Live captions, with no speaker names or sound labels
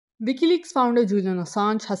Wikileaks founder Julian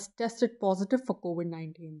Assange has tested positive for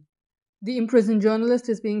COVID-19. The imprisoned journalist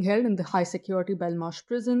is being held in the high-security Belmarsh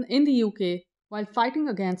prison in the UK while fighting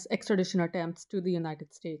against extradition attempts to the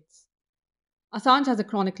United States. Assange has a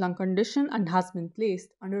chronic lung condition and has been placed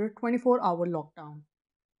under a 24-hour lockdown.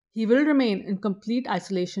 He will remain in complete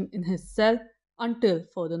isolation in his cell until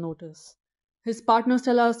further notice. His partner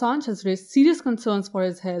Stella Assange has raised serious concerns for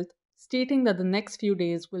his health, stating that the next few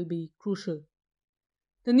days will be crucial.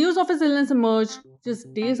 The news of his illness emerged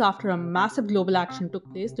just days after a massive global action took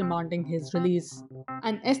place demanding his release.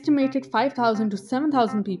 An estimated 5,000 to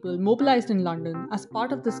 7,000 people mobilized in London as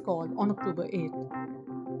part of this call on October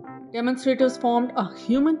 8th. Demonstrators formed a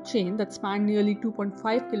human chain that spanned nearly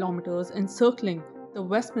 2.5 kilometers encircling the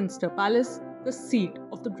Westminster Palace, the seat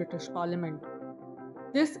of the British Parliament.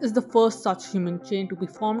 This is the first such human chain to be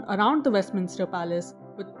formed around the Westminster Palace,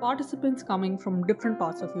 with participants coming from different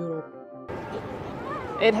parts of Europe.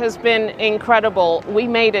 It has been incredible. We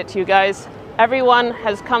made it, you guys. Everyone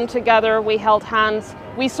has come together, we held hands,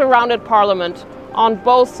 we surrounded Parliament on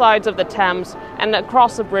both sides of the Thames and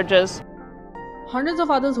across the bridges. Hundreds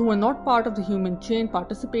of others who were not part of the human chain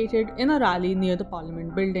participated in a rally near the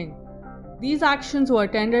Parliament building. These actions were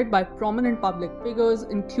attended by prominent public figures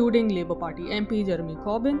including Labour Party MP Jeremy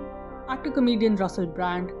Corbyn, actor comedian Russell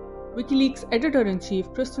Brand, Wikileaks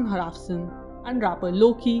editor-in-chief Tristan Harafson, and rapper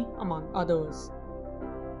Loki, among others.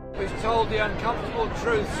 We've told the uncomfortable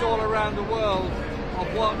truths all around the world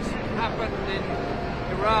of what's happened in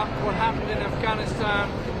Iraq, what happened in Afghanistan,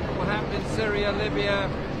 what happened in Syria, Libya,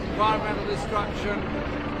 environmental destruction,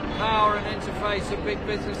 power and interface of big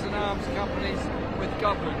business and arms companies with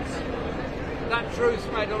governments. That truth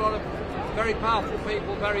made a lot of very powerful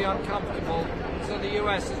people very uncomfortable, so the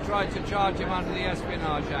US has tried to charge him under the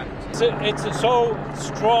Espionage Act. It's so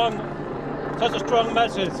strong, such a strong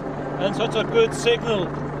message and such a good signal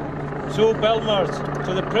to Belmarsh,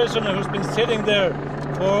 to the prisoner who's been sitting there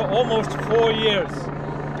for almost 4 years.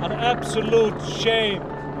 An absolute shame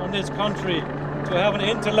on this country to have an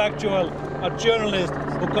intellectual, a journalist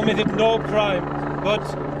who committed no crime but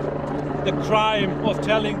the crime of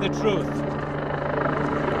telling the truth.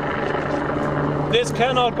 This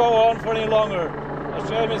cannot go on for any longer. As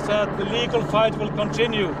Jeremy said, the legal fight will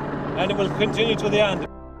continue, and it will continue to the end.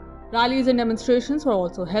 Rallies and demonstrations were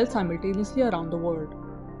also held simultaneously around the world.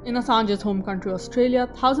 In Assange's home country Australia,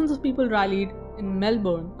 thousands of people rallied in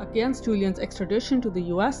Melbourne against Julian's extradition to the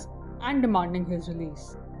US and demanding his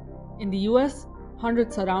release. In the US,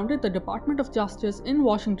 hundreds surrounded the Department of Justice in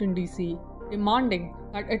Washington, D.C., demanding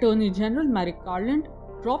that Attorney General Merrick Garland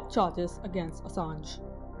drop charges against Assange.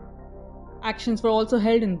 Actions were also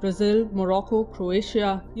held in Brazil, Morocco,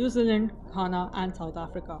 Croatia, New Zealand, Ghana, and South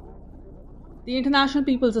Africa. The International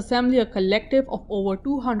People's Assembly, a collective of over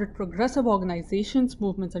 200 progressive organizations,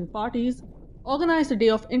 movements, and parties, organized a day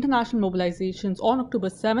of international mobilizations on October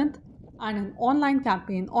 7th and an online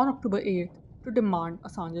campaign on October 8th to demand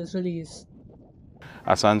Assange's release.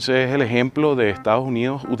 Assange es el ejemplo de Estados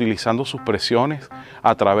Unidos utilizando sus presiones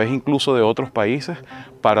a través incluso de otros países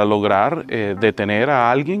para lograr detener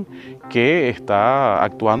a alguien que está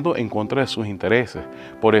actuando en contra de sus intereses.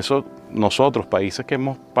 Por eso nosotros, países que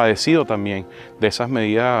hemos padecido también de esas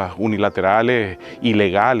medidas unilaterales,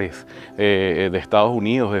 ilegales de Estados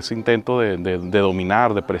Unidos, de ese intento de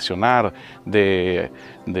dominar, de presionar, de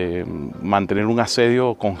mantener un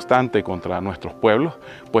asedio constante contra nuestros pueblos,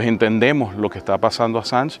 pues entendemos lo que está pasando a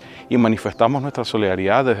Assange y manifestamos nuestra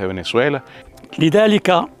solidaridad desde Venezuela.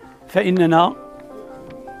 لذلك فإننا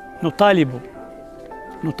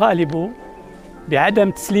نطالب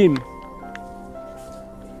بعدم تسليم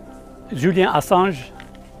جوليان أسانج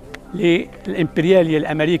للإمبريالية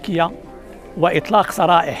الأمريكية وإطلاق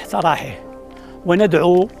سراحه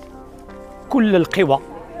وندعو كل القوى.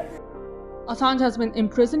 Assange has been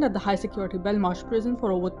imprisoned at the high-security Belmarsh prison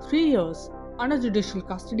for over 3 years under judicial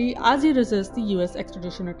custody as he resists the US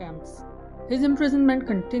extradition attempts. His imprisonment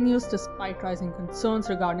continues despite rising concerns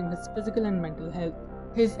regarding his physical and mental health.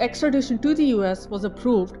 His extradition to the US was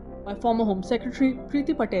approved by former Home Secretary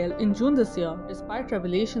Priti Patel in June this year, despite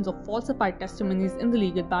revelations of falsified testimonies in the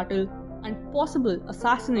legal battle and possible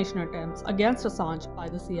assassination attempts against Assange by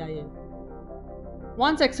the CIA.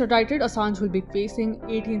 Once extradited, Assange will be facing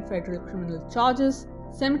 18 federal criminal charges,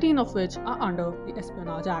 17 of which are under the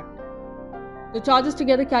Espionage Act. The charges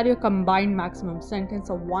together carry a combined maximum sentence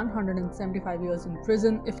of 175 years in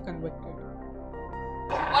prison if convicted.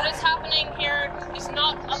 What is happening here is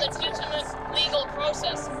not a legitimate legal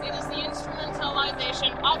process. It is the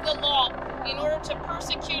instrumentalization of the law in order to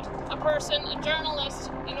persecute a person, a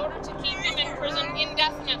journalist, in order to keep him in prison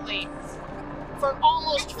indefinitely. for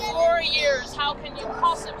almost 4 years. How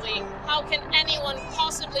can anyone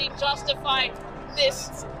possibly justify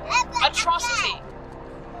this atrocity?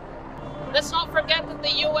 Let's not forget that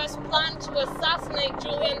the US planned to assassinate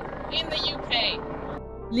Julian in the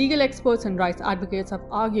UK. Legal experts and rights advocates have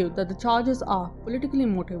argued that the charges are politically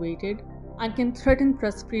motivated and can threaten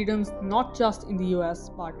press freedoms not just in the US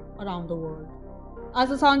but around the world. As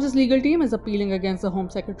Assange's legal team is appealing against the Home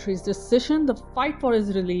Secretary's decision, the fight for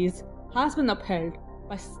his release has been upheld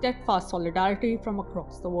by steadfast solidarity from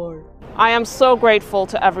across the world. I am so grateful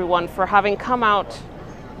to everyone for having come out,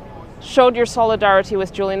 showed your solidarity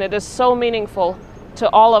with Julian. It is so meaningful to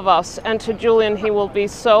all of us, and to Julian, he will be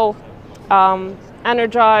so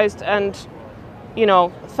energized and,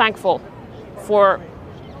 thankful for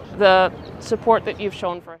the support that you've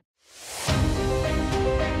shown for him.